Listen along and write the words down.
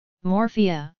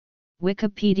Morphea,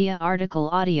 Wikipedia article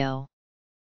audio.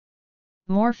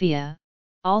 Morphea,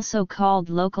 also called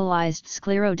localized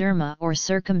scleroderma or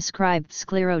circumscribed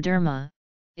scleroderma,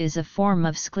 is a form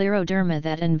of scleroderma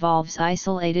that involves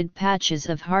isolated patches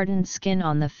of hardened skin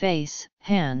on the face,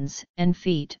 hands, and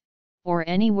feet, or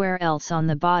anywhere else on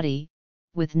the body,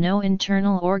 with no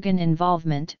internal organ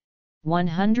involvement.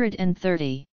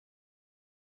 130.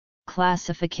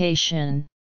 Classification.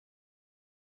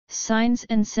 Signs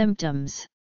and symptoms.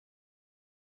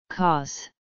 Cause.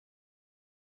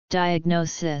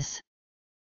 Diagnosis.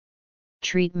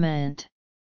 Treatment.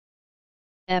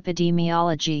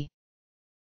 Epidemiology.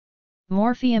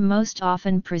 Morphea most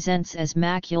often presents as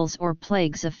macules or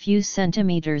plagues a few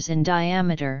centimeters in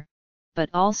diameter, but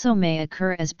also may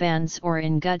occur as bands or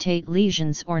inguttate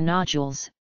lesions or nodules.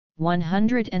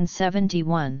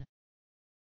 171.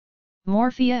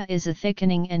 Morphea is a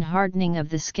thickening and hardening of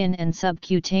the skin and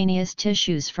subcutaneous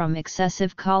tissues from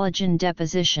excessive collagen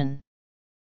deposition.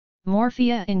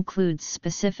 Morphea includes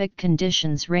specific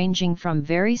conditions ranging from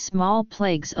very small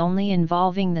plagues only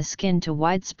involving the skin to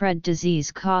widespread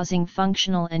disease causing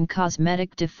functional and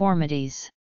cosmetic deformities.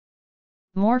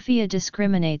 Morphea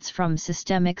discriminates from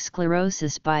systemic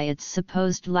sclerosis by its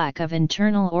supposed lack of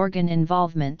internal organ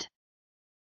involvement.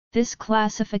 This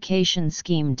classification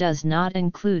scheme does not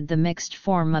include the mixed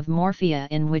form of morphea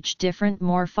in which different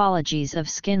morphologies of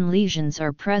skin lesions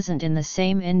are present in the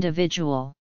same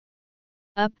individual.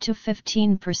 Up to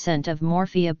 15% of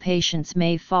morphea patients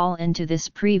may fall into this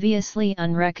previously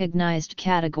unrecognized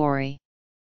category.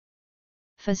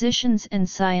 Physicians and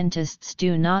scientists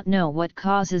do not know what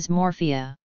causes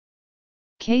morphea.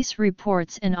 Case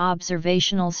reports and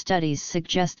observational studies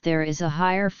suggest there is a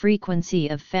higher frequency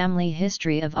of family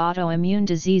history of autoimmune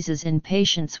diseases in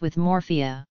patients with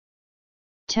morphea.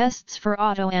 Tests for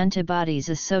autoantibodies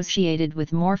associated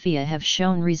with morphea have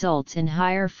shown results in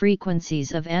higher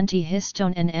frequencies of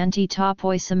antihistone and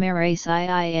anti-topoisomerase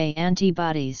IIA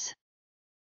antibodies.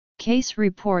 Case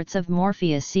reports of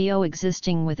morphea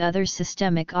coexisting with other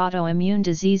systemic autoimmune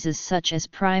diseases such as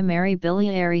primary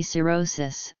biliary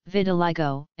cirrhosis,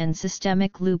 vitiligo, and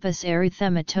systemic lupus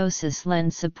erythematosus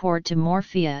lend support to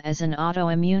morphea as an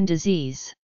autoimmune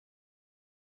disease.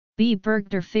 B.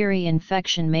 Burgdorferi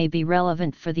infection may be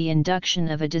relevant for the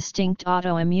induction of a distinct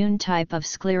autoimmune type of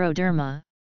scleroderma.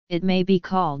 It may be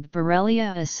called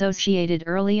Borrelia-associated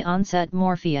early-onset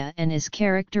morphea and is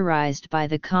characterized by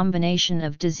the combination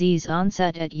of disease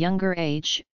onset at younger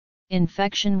age,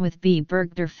 infection with B.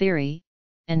 Burgdorferi,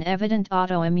 and evident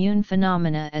autoimmune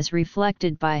phenomena as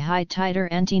reflected by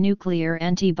high-titer antinuclear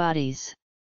antibodies.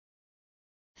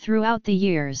 Throughout the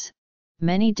years,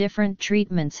 many different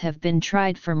treatments have been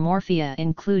tried for morphea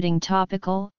including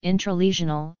topical,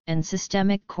 intralesional, and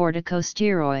systemic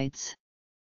corticosteroids.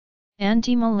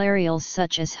 Antimalarials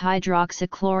such as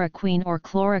hydroxychloroquine or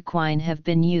chloroquine have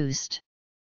been used.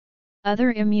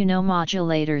 Other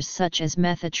immunomodulators such as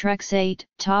methotrexate,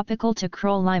 topical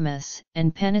tacrolimus,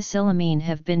 and penicillamine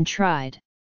have been tried.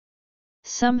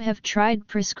 Some have tried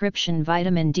prescription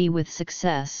vitamin D with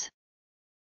success.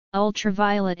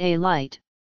 Ultraviolet A light,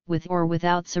 with or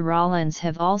without psoriolens,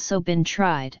 have also been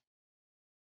tried.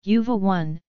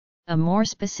 UVA-1, a more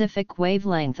specific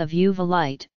wavelength of UVA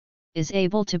light, is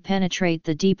able to penetrate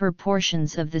the deeper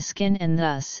portions of the skin and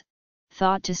thus,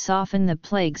 thought to soften the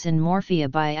plagues in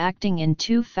morphea by acting in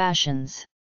two fashions.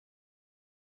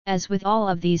 As with all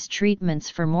of these treatments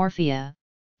for morphea,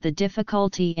 the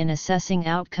difficulty in assessing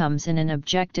outcomes in an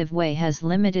objective way has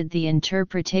limited the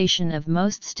interpretation of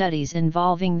most studies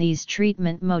involving these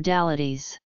treatment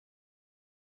modalities.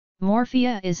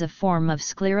 Morphea is a form of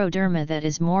scleroderma that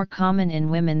is more common in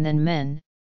women than men,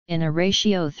 in a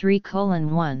ratio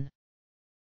 3:1.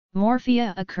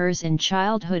 Morphea occurs in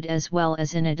childhood as well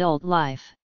as in adult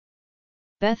life.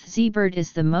 Beth Zeebert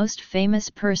is the most famous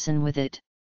person with it.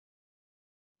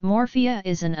 Morphea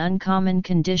is an uncommon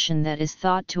condition that is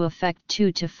thought to affect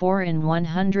 2 to 4 in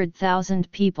 100,000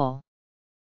 people.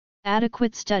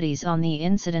 Adequate studies on the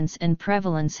incidence and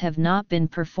prevalence have not been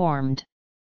performed.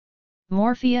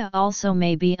 Morphea also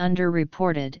may be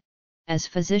underreported, as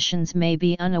physicians may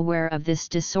be unaware of this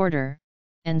disorder,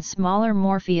 and smaller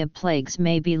morphea plagues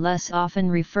may be less often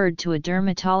referred to a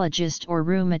dermatologist or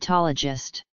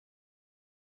rheumatologist.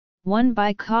 1.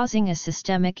 By causing a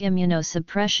systemic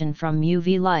immunosuppression from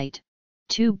UV light,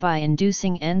 2. By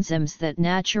inducing enzymes that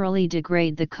naturally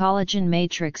degrade the collagen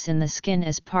matrix in the skin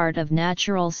as part of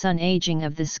natural sun aging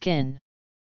of the skin.